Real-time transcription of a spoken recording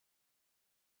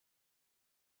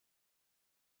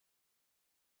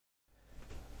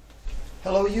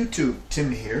Hello YouTube,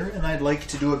 Tim here, and I'd like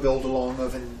to do a build along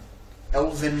of an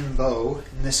elven bow.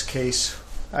 In this case,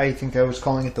 I think I was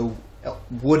calling it the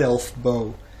Wood-Elf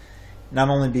Bow. Not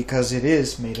only because it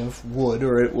is made of wood,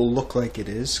 or it will look like it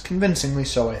is, convincingly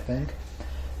so I think,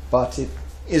 but it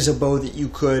is a bow that you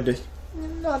could,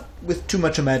 not with too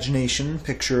much imagination,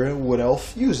 picture a wood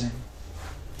elf using.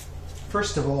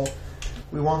 First of all,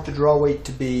 we want the draw weight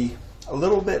to be a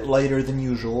little bit lighter than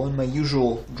usual, and my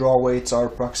usual draw weights are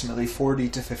approximately 40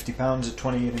 to 50 pounds at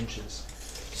 28 inches.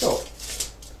 So,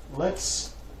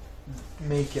 let's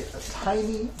make it a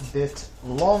tiny bit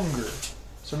longer.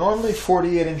 So normally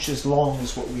 48 inches long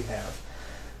is what we have.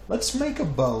 Let's make a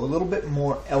bow a little bit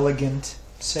more elegant,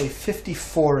 say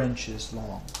 54 inches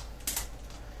long.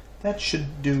 That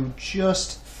should do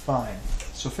just fine.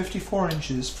 So 54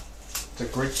 inches, it's a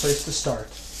great place to start.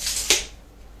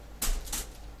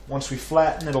 Once we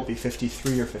flatten, it'll be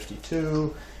 53 or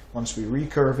 52. Once we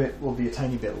recurve it, will be a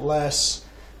tiny bit less,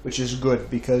 which is good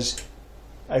because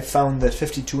I found that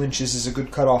 52 inches is a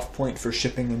good cutoff point for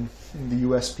shipping in the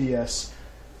USPS.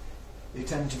 They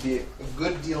tend to be a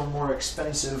good deal more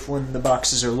expensive when the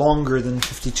boxes are longer than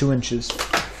 52 inches.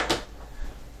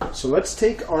 So let's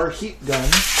take our heat gun,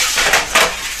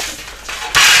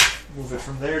 move it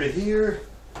from there to here,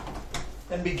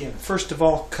 and begin. First of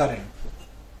all, cutting.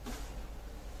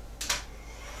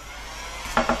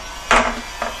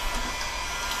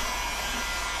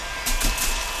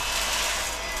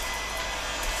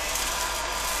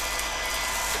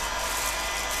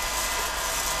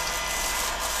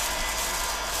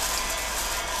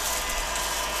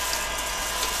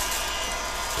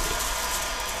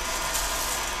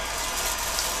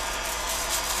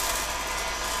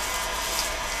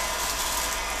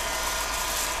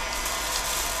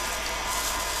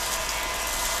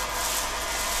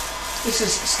 This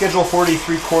is schedule 40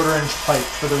 3/4 inch pipe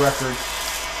for the record,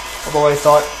 although I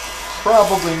thought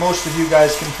probably most of you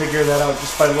guys can figure that out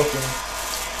just by looking.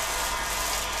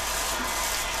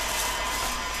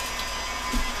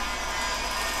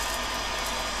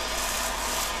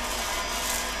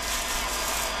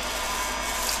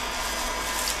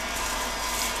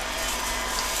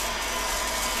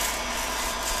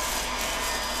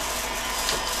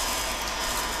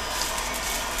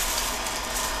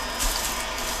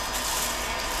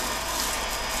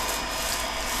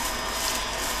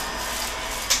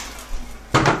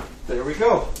 There we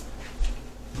go.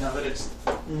 Now that it's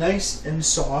nice and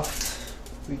soft,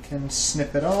 we can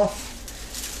snip it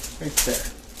off right there.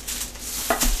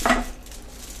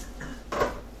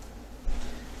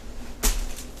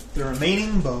 The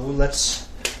remaining bow, let's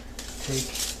take...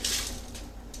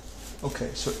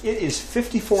 Okay, so it is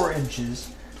 54 inches.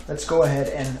 Let's go ahead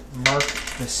and mark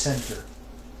the center.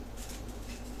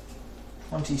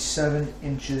 27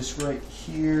 inches right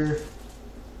here.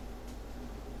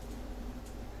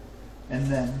 And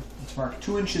then let's mark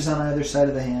 2 inches on either side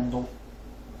of the handle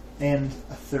and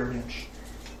a 1/3 inch.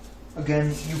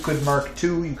 Again, you could mark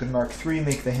 2, you could mark 3,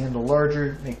 make the handle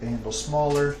larger, make the handle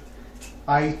smaller.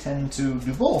 I tend to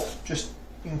do both, just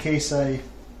in case I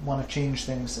want to change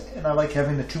things. And I like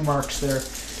having the 2 marks there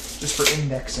just for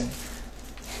indexing.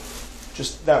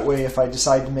 Just that way, if I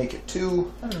decide to make it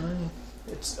 2, I don't know,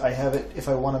 I have it. If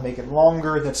I want to make it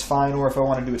longer, that's fine, or if I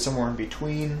want to do it somewhere in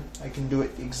between, I can do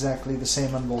it exactly the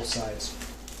same on both sides.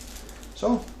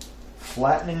 So,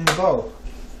 flattening the bow.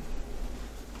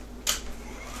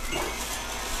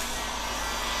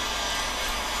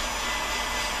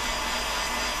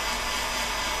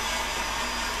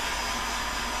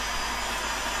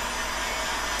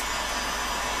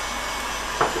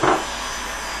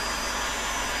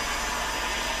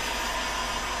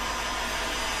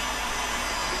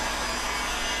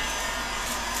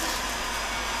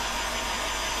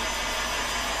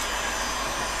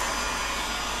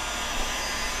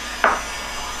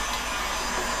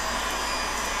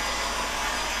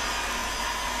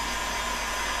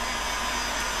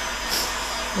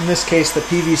 In this case, the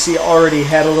PVC already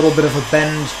had a little bit of a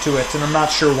bend to it, and I'm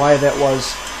not sure why that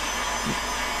was.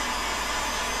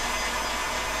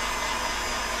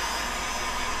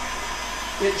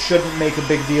 It shouldn't make a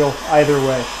big deal either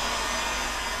way.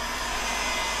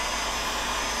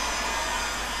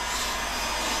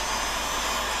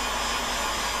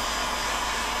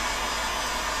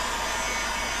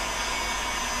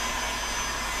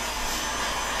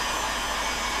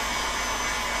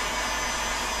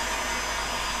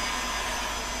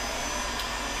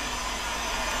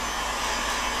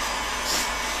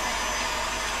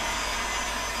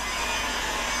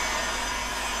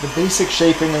 The basic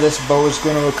shaping of this bow is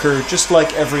going to occur just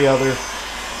like every other.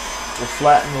 We'll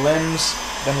flatten the limbs,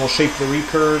 then we'll shape the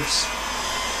recurves.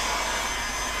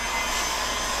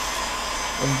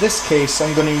 In this case,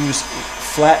 I'm going to use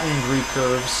flattened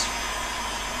recurves.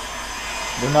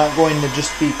 They're not going to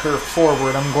just be curved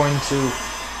forward. I'm going to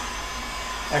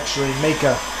actually make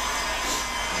a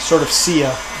sort of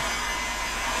sia.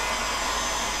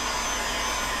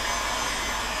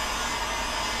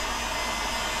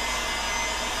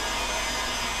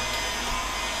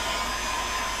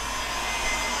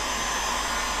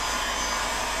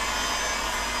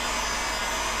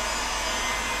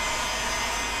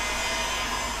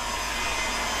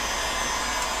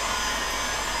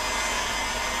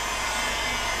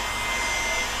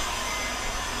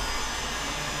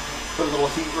 Put a little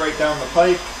heat right down the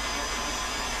pipe.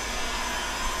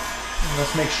 And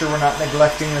let's make sure we're not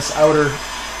neglecting this outer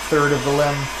third of the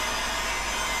limb.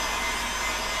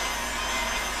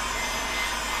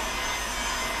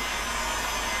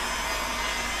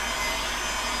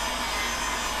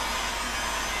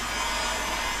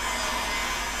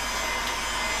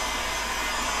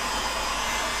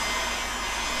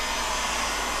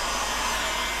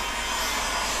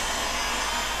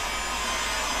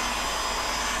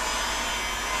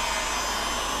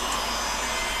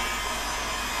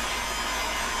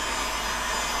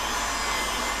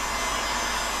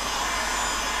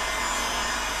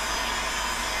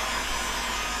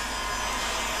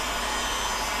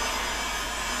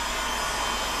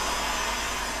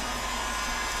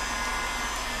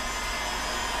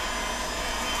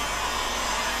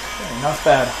 Okay, not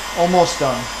bad. Almost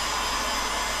done.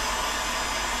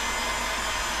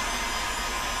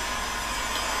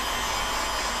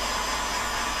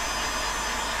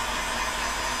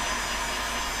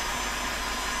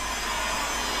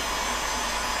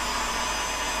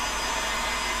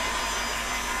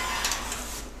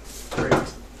 Great.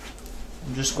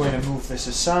 I'm just going to move this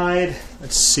aside.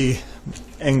 Let's see.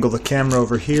 Angle the camera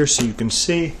over here so you can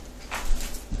see.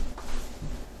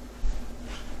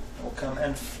 Come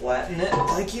and flatten it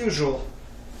like usual.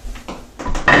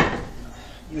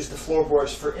 Use the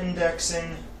floorboards for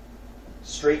indexing,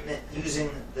 straighten it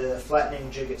using the flattening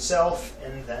jig itself,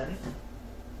 and then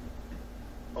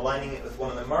aligning it with one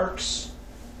of the marks,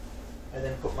 and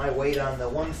then put my weight on the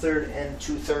 1/3 and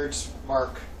 2/3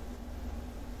 mark.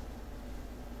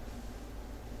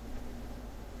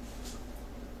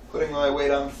 Putting my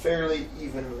weight on fairly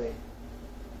evenly.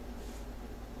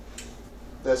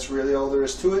 That's really all there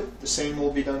is to it. The same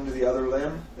will be done to the other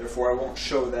limb, therefore I won't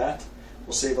show that.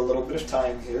 We'll save a little bit of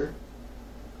time here.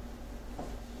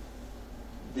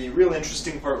 The real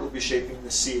interesting part will be shaping the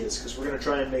sias, because we're going to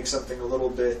try and make something a little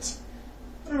bit,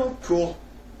 I don't know, cool.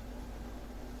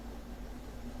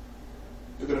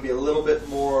 They're going to be a little bit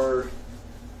more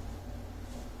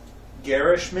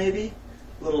garish maybe,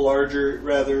 a little larger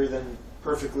rather than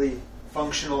perfectly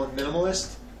functional and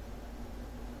minimalist.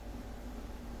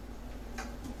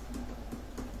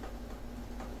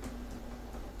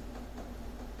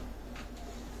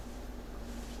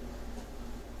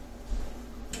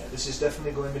 This is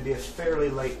definitely going to be a fairly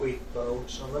lightweight bow,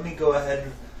 so let me go ahead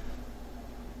and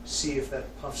see if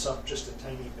that puffs up just a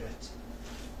tiny bit.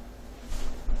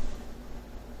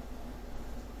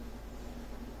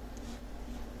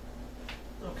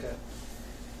 Okay.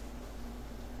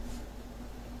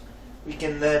 We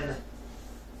can then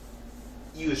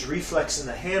use reflex in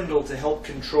the handle to help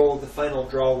control the final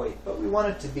draw weight, but we want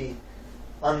it to be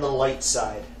on the light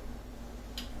side.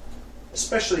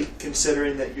 Especially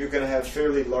considering that you're going to have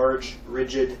fairly large,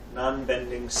 rigid,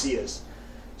 non-bending sias.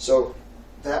 So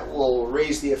that will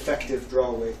raise the effective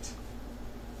draw weight.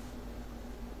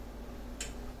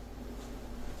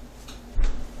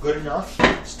 Good enough.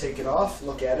 Let's take it off,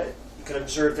 look at it. You can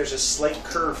observe there's a slight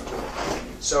curve to it.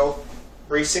 So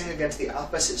bracing against the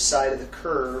opposite side of the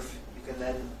curve, you can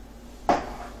then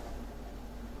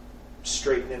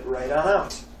straighten it right on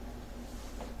out.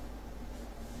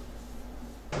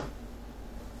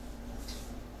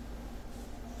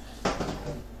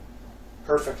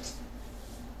 Perfect.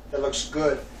 That looks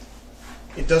good.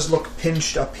 It does look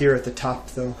pinched up here at the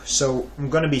top though, so I'm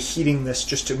going to be heating this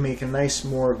just to make a nice,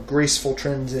 more graceful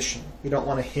transition. We don't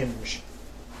want to hinge.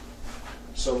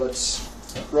 So let's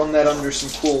run that under some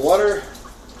cool water.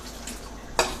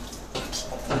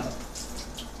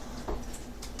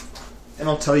 And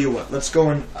I'll tell you what, let's go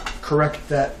and correct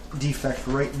that defect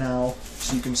right now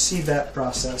so you can see that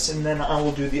process, and then I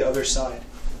will do the other side.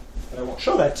 But I won't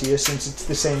show that to you since it's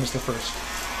the same as the first.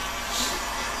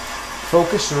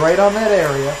 Focus right on that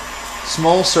area,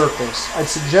 small circles. I'd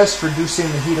suggest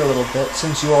reducing the heat a little bit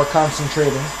since you are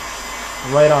concentrating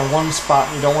right on one spot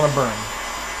and you don't want to burn.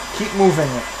 Keep moving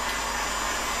it.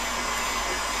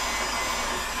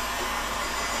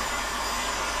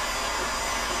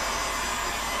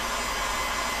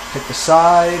 Hit the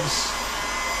sides.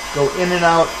 go in and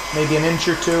out, maybe an inch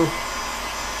or two.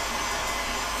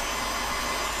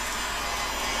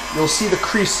 You'll see the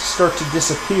crease start to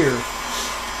disappear.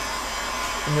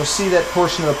 And you'll see that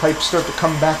portion of the pipe start to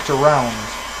come back to round.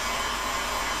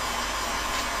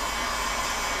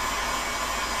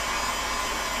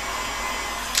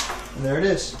 And there it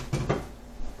is.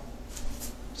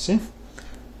 See?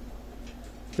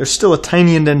 There's still a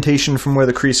tiny indentation from where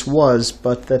the crease was,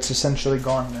 but that's essentially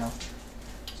gone now.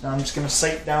 So now I'm just going to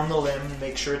sight down the limb and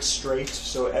make sure it's straight,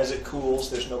 so as it cools,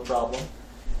 there's no problem.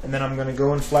 And then I'm going to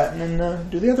go and flatten and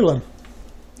do the other limb.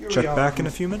 Check back in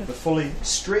a few minutes. The fully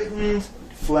straightened,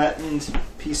 flattened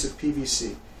piece of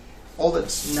PVC. All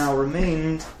that's now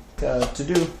remained to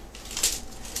do,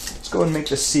 let's go and make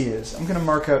the scias. I'm going to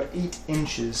mark out 8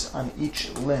 inches on each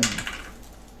limb.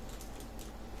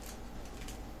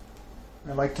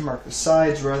 I like to mark the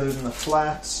sides rather than the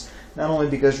flats, not only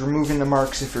because removing the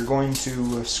marks if you're going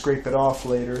to scrape it off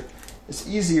later, it's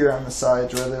easier on the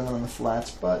sides rather than on the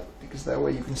flats, but because that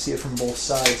way you can see it from both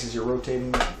sides as you're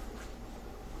rotating it.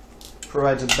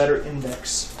 Provides a better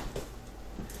index.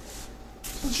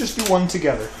 Let's just do one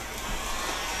together.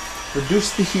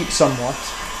 Reduce the heat somewhat.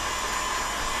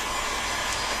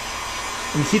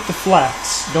 And heat the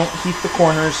flats. Don't heat the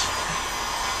corners.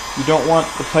 You don't want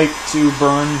the pipe to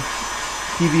burn.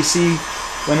 PVC,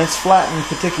 when it's flattened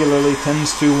particularly,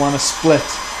 tends to want to split.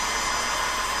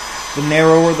 The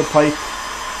narrower the pipe,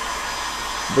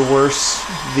 the worse.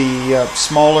 The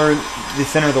smaller, the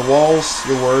thinner the walls,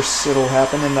 the worse it'll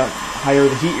happen. And the higher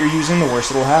the heat you're using, the worse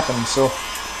it'll happen. So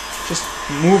just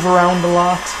move around a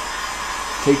lot.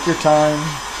 Take your time.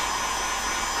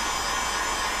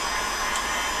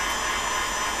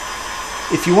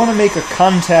 If you want to make a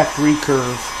contact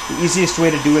recurve, the easiest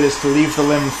way to do it is to leave the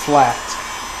limb flat.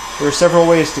 There are several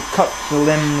ways to cut the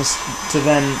limbs to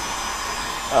then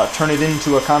turn it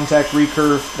into a contact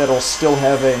recurve that'll still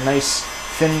have a nice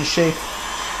thin shape.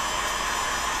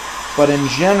 But in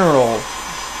general,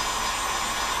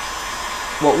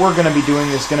 what we're going to be doing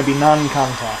is going to be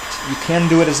non-contact. You can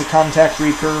do it as a contact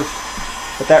recurve,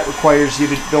 but that requires you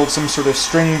to build some sort of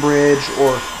string bridge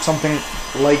or something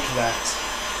like that.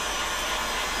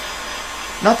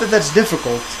 Not that that's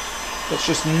difficult, that's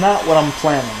just not what I'm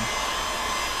planning.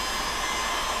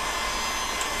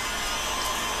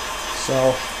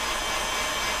 So,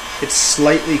 it's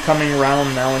slightly coming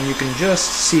around now, and you can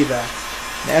just see that.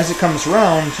 And as it comes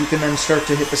around, you can then start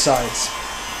to hit the sides.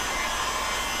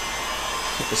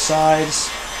 Hit the sides.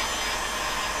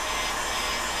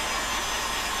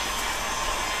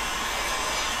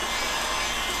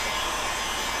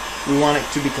 We want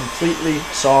it to be completely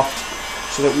soft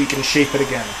so that we can shape it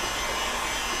again.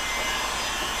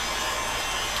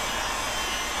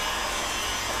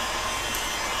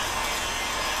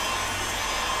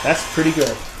 That's pretty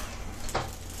good.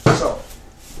 So,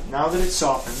 now that it's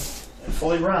softened and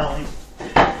fully round,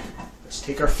 let's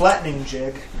take our flattening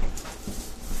jig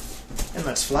and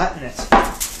let's flatten it.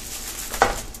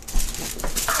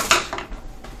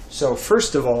 So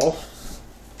first of all,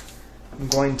 I'm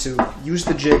going to use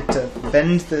the jig to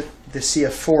bend the scia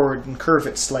forward and curve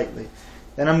it slightly.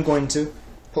 Then I'm going to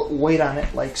put weight on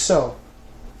it like so.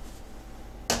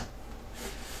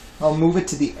 I'll move it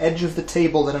to the edge of the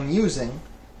table that I'm using,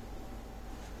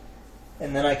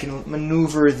 and then I can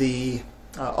maneuver the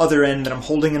other end that I'm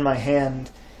holding in my hand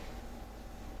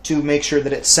to make sure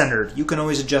that it's centered. You can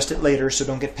always adjust it later, so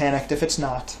don't get panicked if it's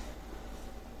not.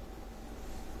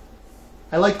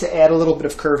 I like to add a little bit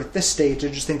of curve at this stage. I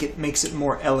just think it makes it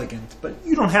more elegant, but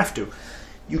you don't have to.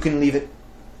 You can leave it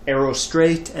arrow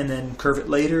straight and then curve it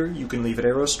later. You can leave it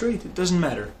arrow straight. It doesn't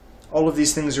matter. All of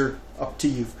these things are up to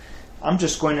you. I'm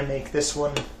just going to make this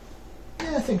one,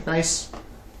 I think nice,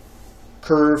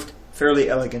 curved, fairly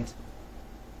elegant.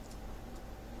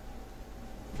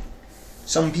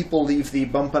 Some people leave the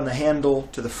bump on the handle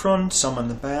to the front, some on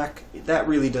the back. That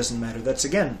really doesn't matter. That's,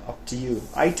 again, up to you.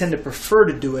 I tend to prefer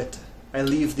to do it. I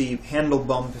leave the handle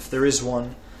bump, if there is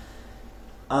one,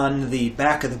 on the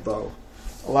back of the bow.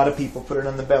 A lot of people put it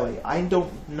on the belly. I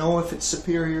don't know if it's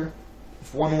superior,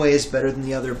 if one way is better than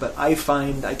the other, but I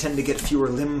find I tend to get fewer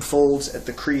limb folds at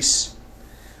the crease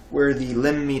where the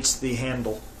limb meets the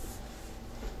handle.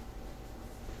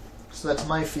 So that's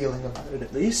my feeling about it,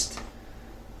 at least.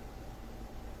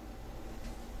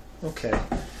 Okay.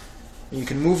 You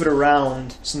can move it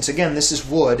around. Since, again, this is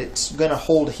wood, it's going to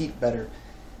hold heat better.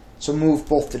 So move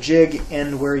both the jig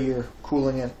and where you're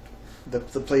cooling it, the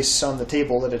place on the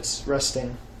table that it's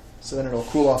resting, so then it'll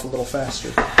cool off a little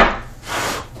faster.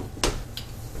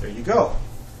 There you go.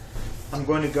 I'm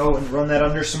going to go and run that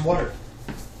under some water.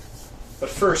 But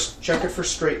first, check it for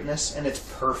straightness, and it's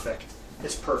perfect.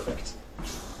 It's perfect.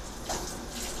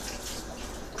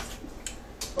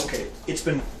 it's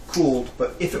been cooled,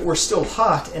 but if it were still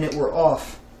hot and it were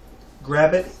off,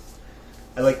 grab it.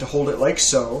 I like to hold it like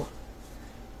so,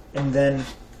 and then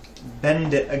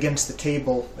bend it against the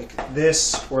table like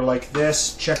this or like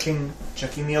this, checking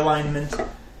the alignment,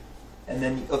 and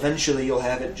then eventually you'll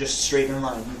have it just straight in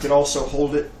line. You could also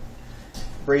hold it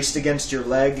braced against your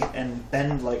leg and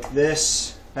bend like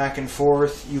this, back and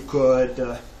forth. You could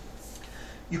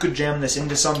jam this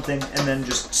into something and then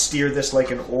just steer this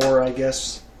like an oar, I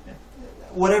guess.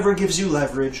 Whatever gives you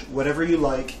leverage, whatever you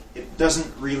like, it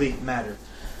doesn't really matter.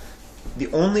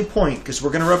 The only point, because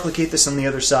we're going to replicate this on the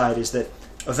other side, is that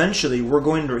eventually we're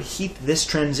going to heat this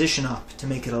transition up to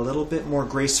make it a little bit more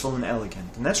graceful and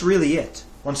elegant. And that's really it.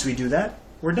 Once we do that,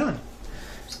 we're done.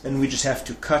 Then we just have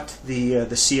to cut the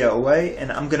sia away,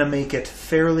 and I'm going to make it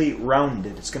fairly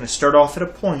rounded. It's going to start off at a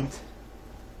point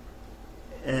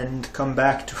and come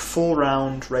back to full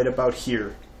round right about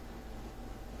here.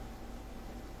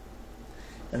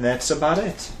 And that's about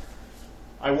it.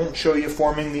 I won't show you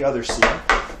forming the other sia,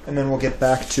 and then we'll get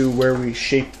back to where we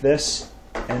shape this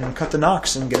and cut the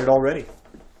nocks and get it all ready.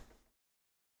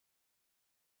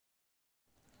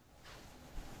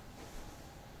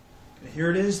 Here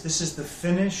it is. This is the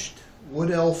finished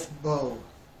Wood-Elf Bow.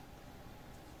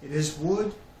 It is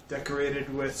wood,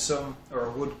 decorated with some, or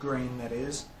wood grain that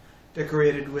is,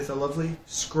 decorated with a lovely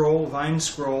scroll, vine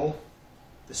scroll,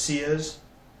 the sias,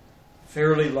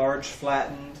 fairly large,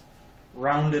 flattened,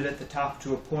 rounded at the top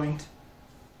to a point,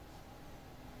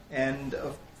 and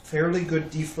a fairly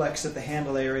good deflex at the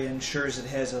handle area ensures it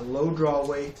has a low draw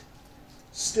weight,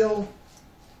 still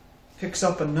picks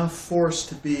up enough force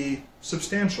to be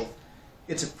substantial.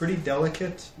 It's a pretty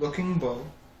delicate looking bow,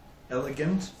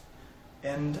 elegant,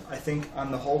 and I think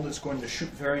on the whole it's going to shoot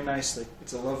very nicely.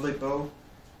 It's a lovely bow.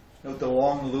 Note the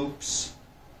long loops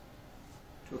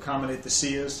to accommodate the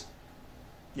sias.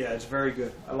 Yeah, it's very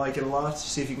good. I like it a lot.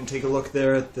 See if you can take a look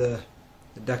there at the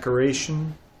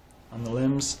decoration on the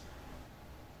limbs.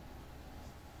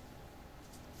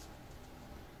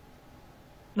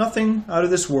 Nothing out of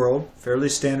this world. Fairly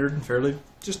standard and fairly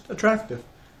just attractive.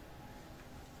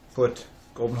 Put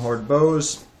Golden Horde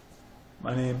Bows,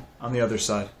 my name, on the other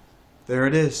side. There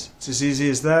it is. It's as easy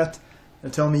as that. Now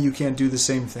tell me you can't do the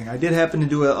same thing. I did happen to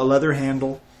do a leather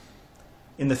handle.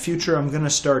 In the future I'm going to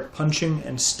start punching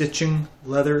and stitching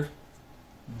leather,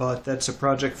 but that's a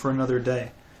project for another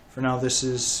day. For now this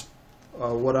is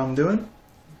what I'm doing.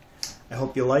 I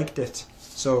hope you liked it.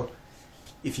 So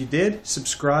if you did,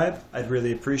 subscribe. I'd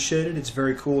really appreciate it. It's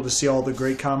very cool to see all the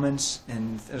great comments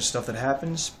and stuff that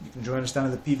happens. You can join us down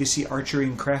in the PVC Archery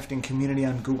and Crafting community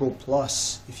on Google+.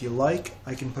 If you like,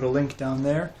 I can put a link down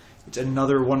there. It's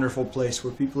another wonderful place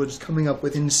where people are just coming up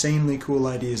with insanely cool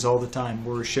ideas all the time.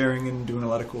 We're sharing and doing a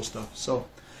lot of cool stuff. So,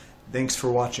 thanks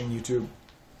for watching, YouTube.